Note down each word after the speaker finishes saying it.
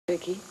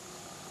Viki,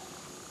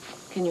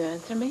 can you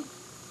answer me?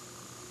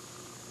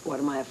 What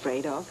am I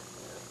afraid of?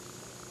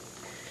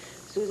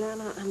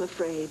 Susanna, I'm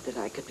afraid that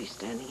I could be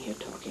standing here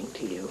talking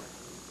to you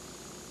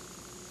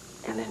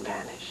and then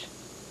vanish.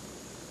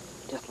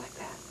 Just like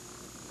that.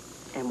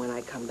 And when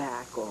I come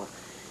back or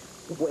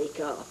wake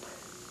up,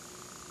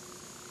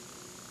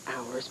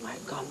 hours might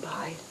have gone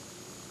by,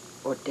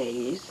 or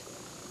days,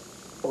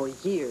 or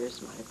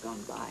years might have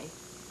gone by,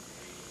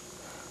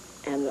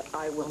 and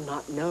I will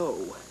not know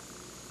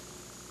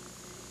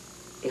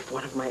if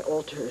one of my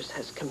alters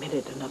has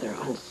committed another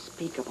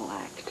unspeakable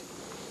act.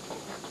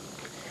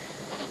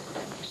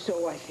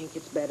 So I think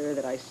it's better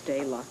that I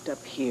stay locked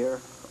up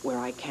here where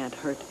I can't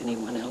hurt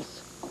anyone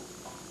else.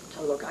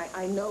 So look,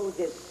 I know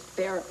this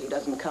therapy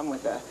doesn't come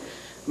with a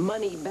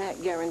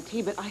money-back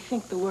guarantee, but I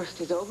think the worst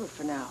is over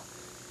for now.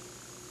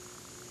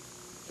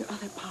 Your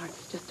other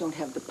parts just don't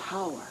have the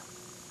power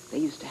they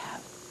used to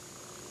have.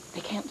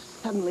 They can't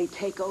suddenly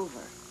take over.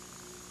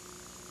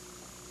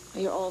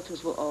 Your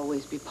alters will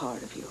always be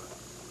part of you.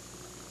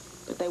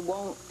 But they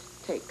won't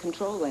take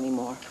control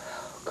anymore.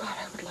 Oh, God,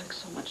 I would like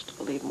so much to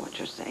believe in what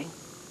you're saying.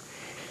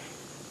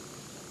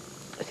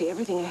 See,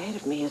 everything ahead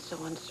of me is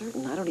so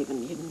uncertain. I don't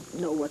even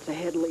know what's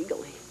ahead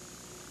legally.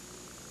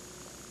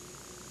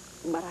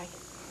 But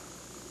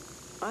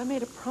I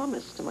made a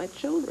promise to my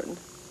children.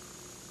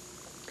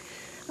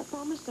 I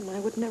promised them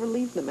I would never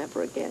leave them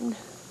ever again.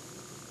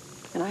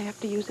 And I have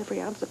to use every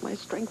ounce of my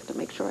strength to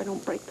make sure I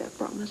don't break that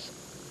promise.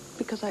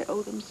 Because I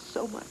owe them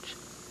so much.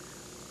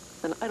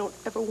 And I don't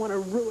ever want to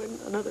ruin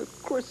another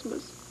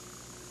Christmas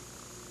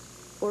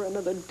or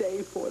another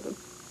day for them.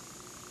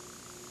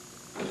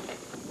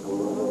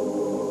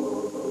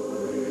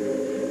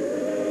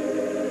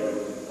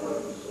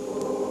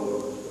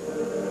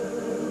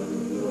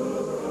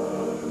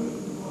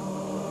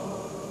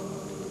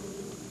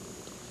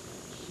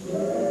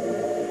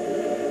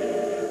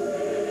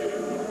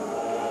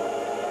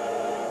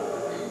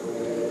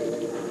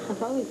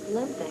 I've always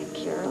loved that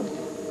carol.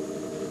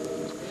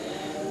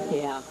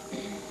 Yeah,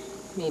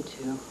 me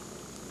too.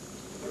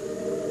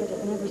 But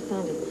it never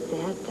sounded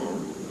sad,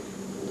 though,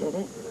 did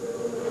it?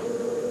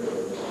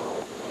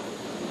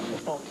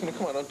 Oh, Tina,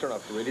 come on, don't turn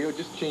off the radio.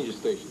 Just change the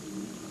station.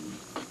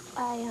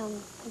 I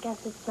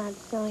guess it's not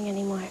snowing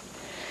anymore.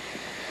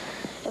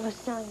 It was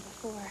snowing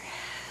before.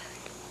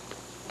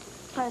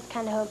 I was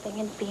kind of hoping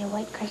it'd be a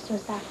white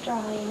Christmas after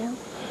all, you know?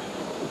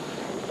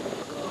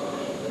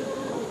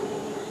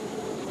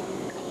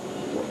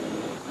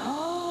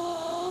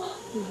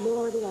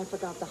 Lordy, I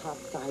forgot the hot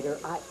cider.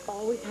 I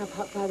always have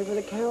hot cider for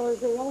the carolers.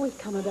 They always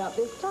come about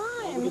this time.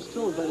 Well, we can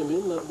still invite them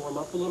in, let them warm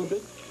up a little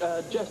bit.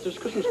 Jess, there's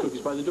Christmas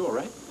cookies by the door,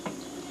 right?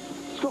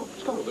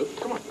 Let's go, Luke.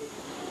 Come on.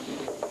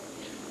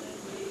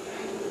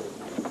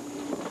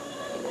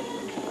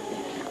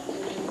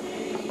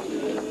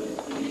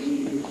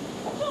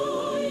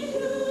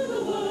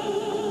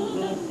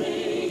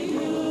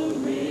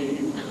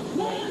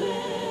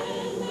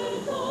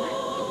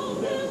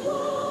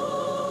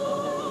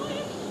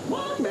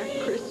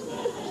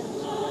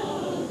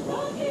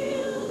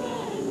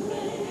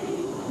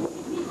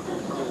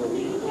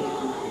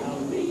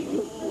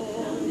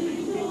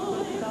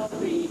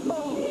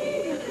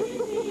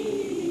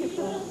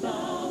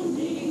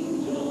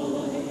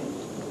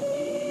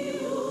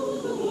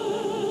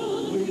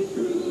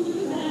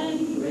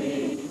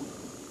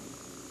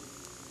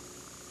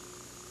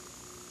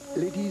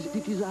 Ladies,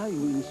 it is I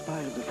who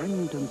inspired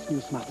Remington's new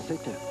smart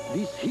setter.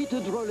 These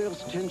heated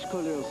rollers change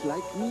colors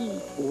like me.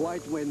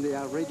 White when they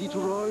are ready to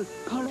roll,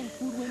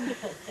 colorful when they...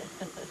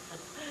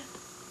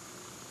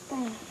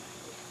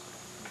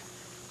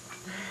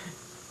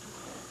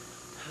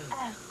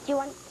 Do you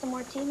want some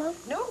more tea, Mom?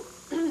 No,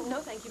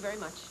 no, thank you very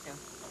much. No.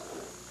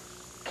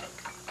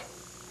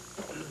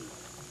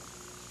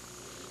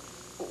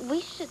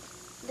 We should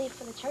leave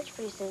for the church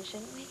pretty soon,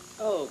 shouldn't we?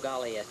 Oh,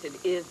 golly, yes, it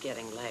is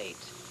getting late.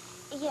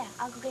 Yeah,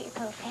 I'll go get your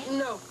coat, okay?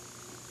 No.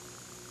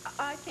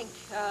 I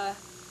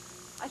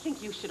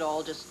think you should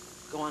all just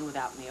go on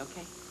without me,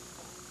 okay?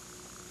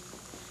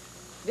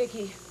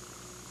 Viki,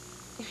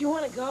 if you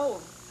want to go,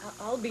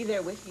 I'll be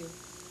there with you.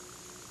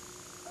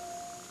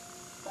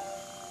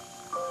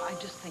 I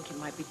just think it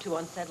might be too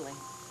unsettling.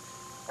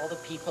 All the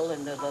people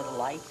and the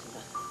lights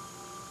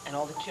and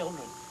all the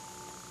children.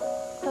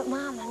 But,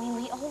 Mom, I mean,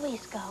 we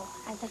always go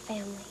as a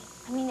family.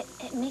 I mean,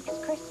 it makes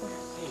Christmas,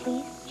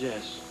 please.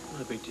 Jess,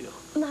 not a big deal.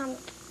 Mom,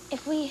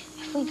 if we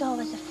go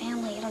as a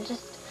family, it'll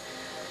just,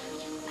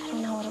 I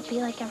don't know, it'll be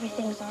like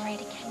everything's all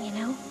right again, you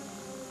know?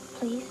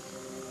 Please?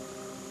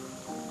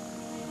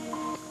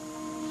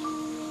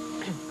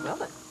 Well,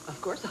 then,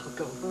 of course I'll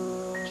go.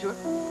 Sure.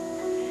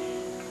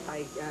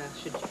 I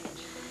should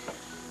change.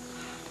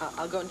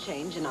 I'll go and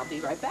change, and I'll be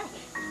right back.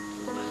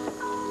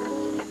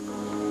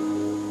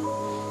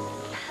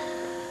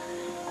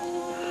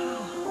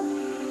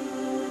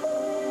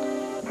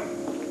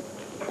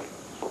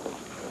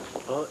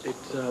 Well, it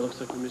looks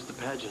like we missed the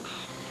pageant.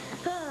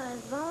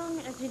 As long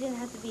as we didn't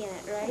have to be in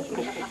it, right?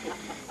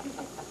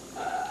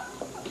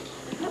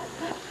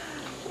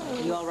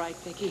 You all right,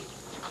 Viki?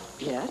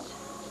 Yes?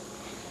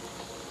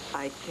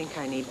 I think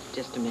I need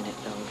just a minute,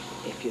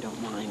 though, if you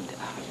don't mind.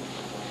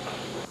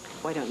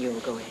 Why don't you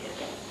go ahead?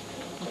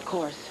 Of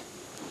course.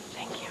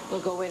 Thank you. We'll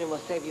go in and we'll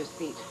save you a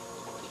seat.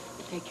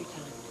 Take your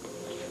time.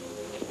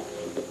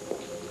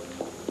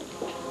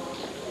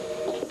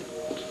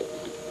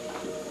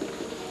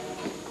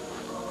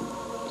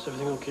 Is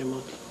everything okay,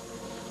 Mom?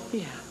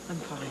 Yeah, I'm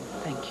fine.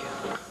 Thank you.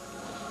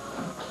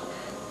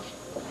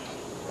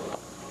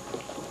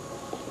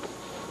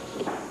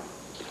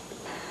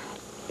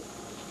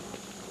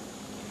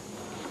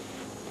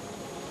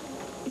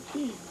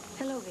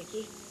 Hello,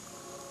 Viki.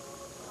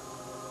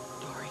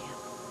 Dorian.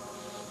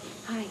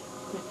 Hi,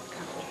 Mrs.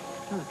 Carpenter.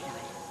 Hello,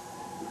 Kelly.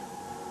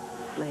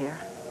 Blair.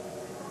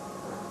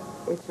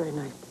 It's very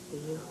nice to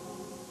see you.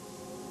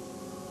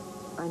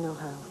 I know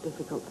how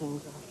difficult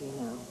things are for you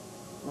now.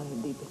 My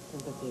deepest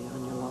sympathy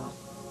on your loss.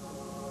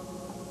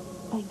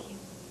 Thank you.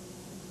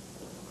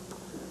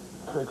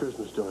 Merry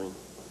Christmas, Dorian.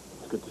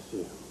 It's good to see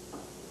you.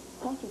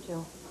 Thank you,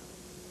 Joe.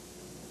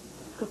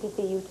 Good to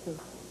see you, too.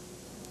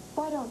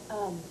 Why don't,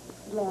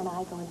 Blair and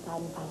I go inside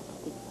and find some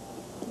seats?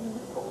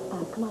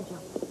 Come on, Joe.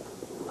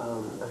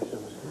 Actually,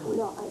 I'm just gonna wait.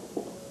 No,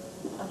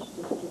 I should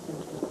just get them.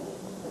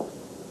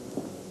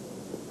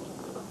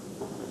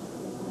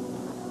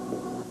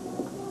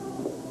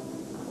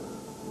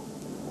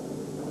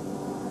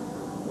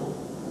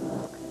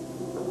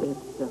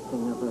 It's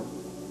something of a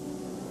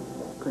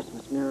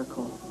Christmas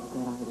miracle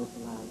that I was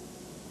alive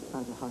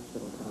out of the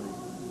hospital time.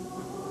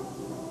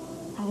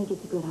 I think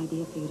it's a good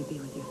idea for you to be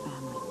with your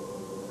family.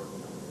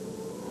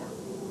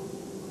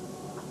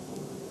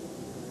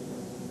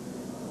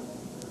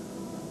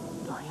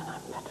 Dorian,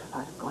 I'm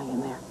petrified of going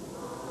in there.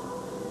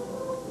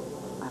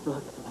 I've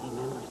looked so many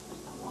memories for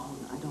so long.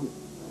 I don't...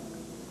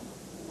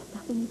 There's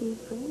nothing to be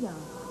afraid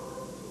of.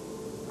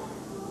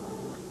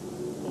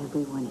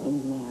 Everyone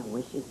in there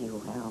wishes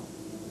you well.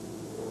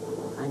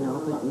 I know,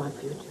 but my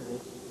future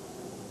is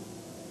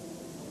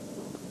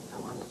so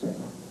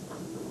uncertain.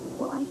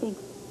 Well, I think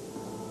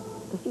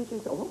the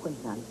future's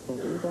always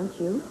uncertain, don't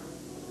you?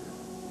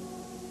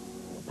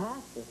 The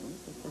past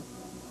isn't, because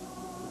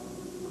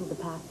well, the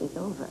past is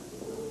over.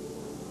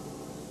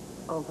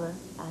 Over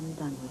and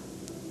done with.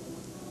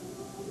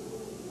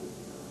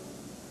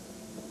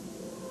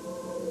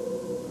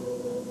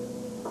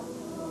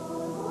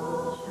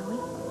 Shall we?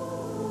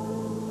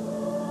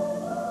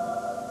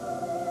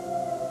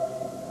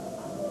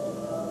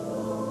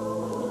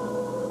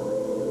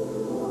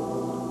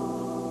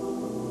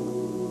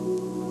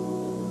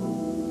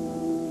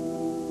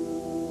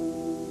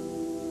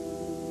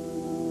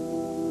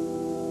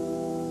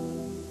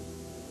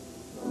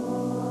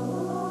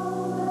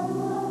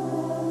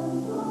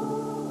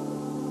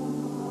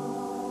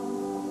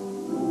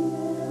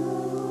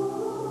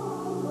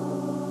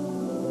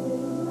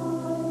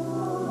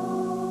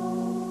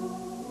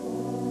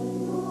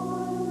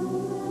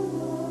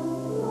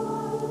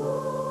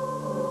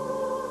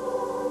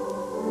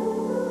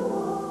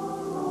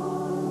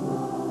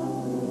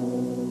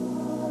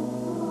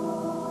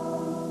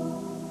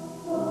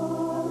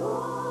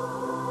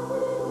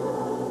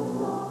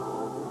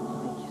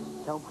 Thank you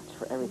so much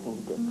for everything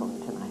you did for me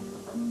tonight.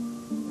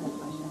 My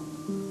pleasure.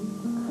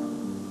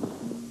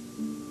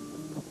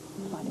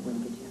 Find a way to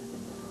get you out of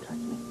this.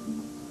 Trust me.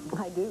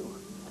 I do.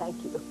 Thank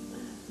you.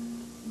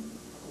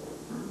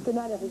 Good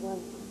night,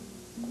 everyone.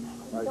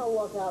 Don't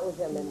walk out with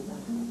him and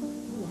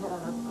head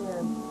on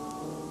upstairs.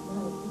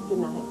 Good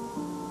night.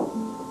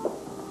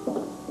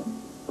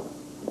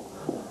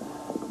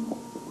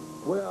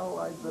 Well,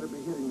 I'd better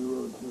be hitting the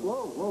road, too.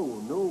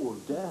 Whoa, no,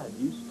 Dad.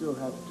 You still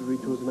have to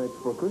read towards the night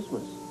before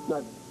Christmas.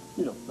 Not,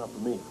 not for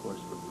me, of course,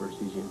 but for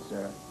CJ and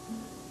Sarah.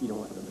 You don't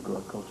want them to grow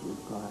up culturally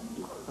deprived,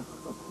 do you?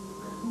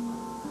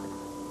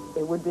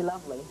 It would be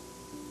lovely.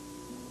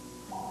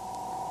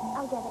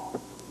 I'll get it.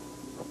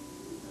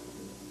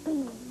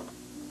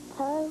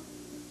 Hello?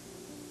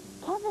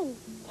 Kevin!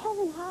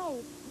 Kevin, hi!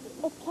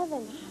 It's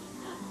Kevin.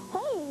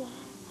 Hey!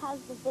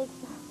 How's the big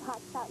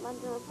hotshot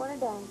London reporter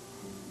doing?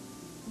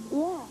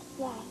 Yeah,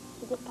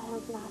 she just got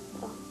home from the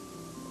hospital.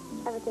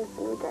 Everything's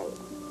gonna be great.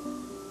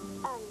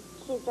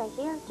 She's right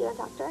here. Do you want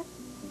to talk to her?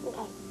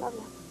 Okay, love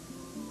you.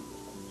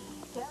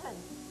 Kevin.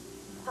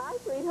 Hi,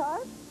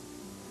 sweetheart.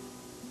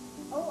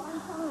 Oh, I'm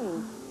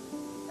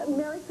fine.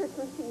 Merry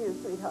Christmas to you,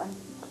 sweetheart.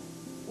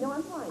 No,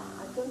 I'm fine.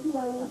 I'm going to be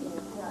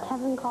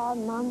Kevin called,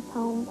 Mom's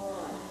home.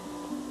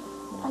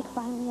 It's like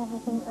finally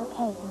everything's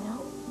okay, you know?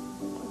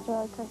 It's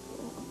really Christmas.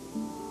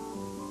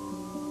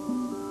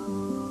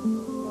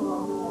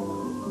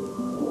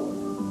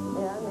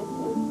 Yeah, I miss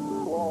you.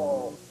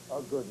 Oh, a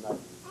good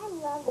night. I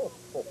love it.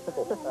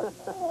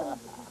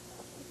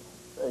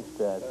 Thanks,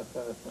 Dad.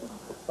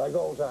 Like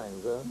old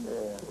times, huh?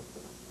 Yeah.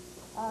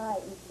 All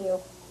right, you two.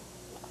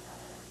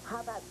 How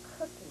about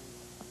cooking?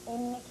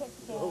 In the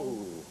kitchen.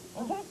 Oh.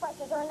 And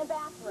toothbrushes are in the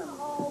bathroom.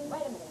 Oh,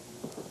 wait a minute.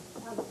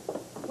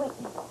 Wait.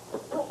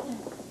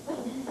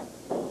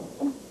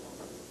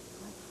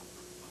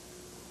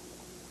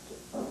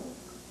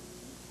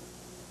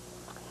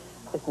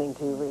 Listening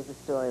to you read the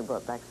story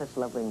brought back such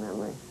lovely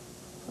memories,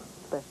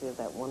 especially of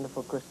that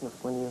wonderful Christmas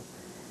when you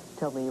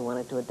told me you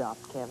wanted to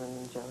adopt Kevin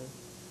and Joey.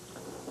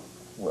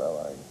 Well,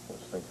 I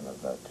was thinking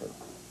of that, too.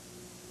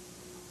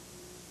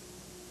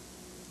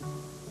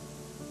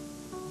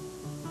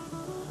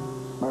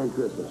 Merry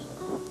Christmas.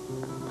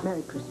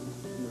 Merry Christmas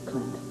to you,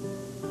 Clint.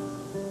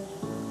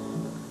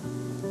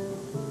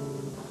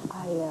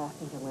 I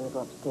think I'm going to go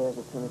upstairs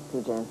as soon as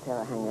CJ and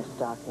Sarah hang their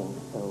stockings.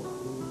 So,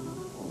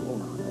 you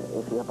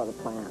know, if you have other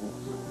plans,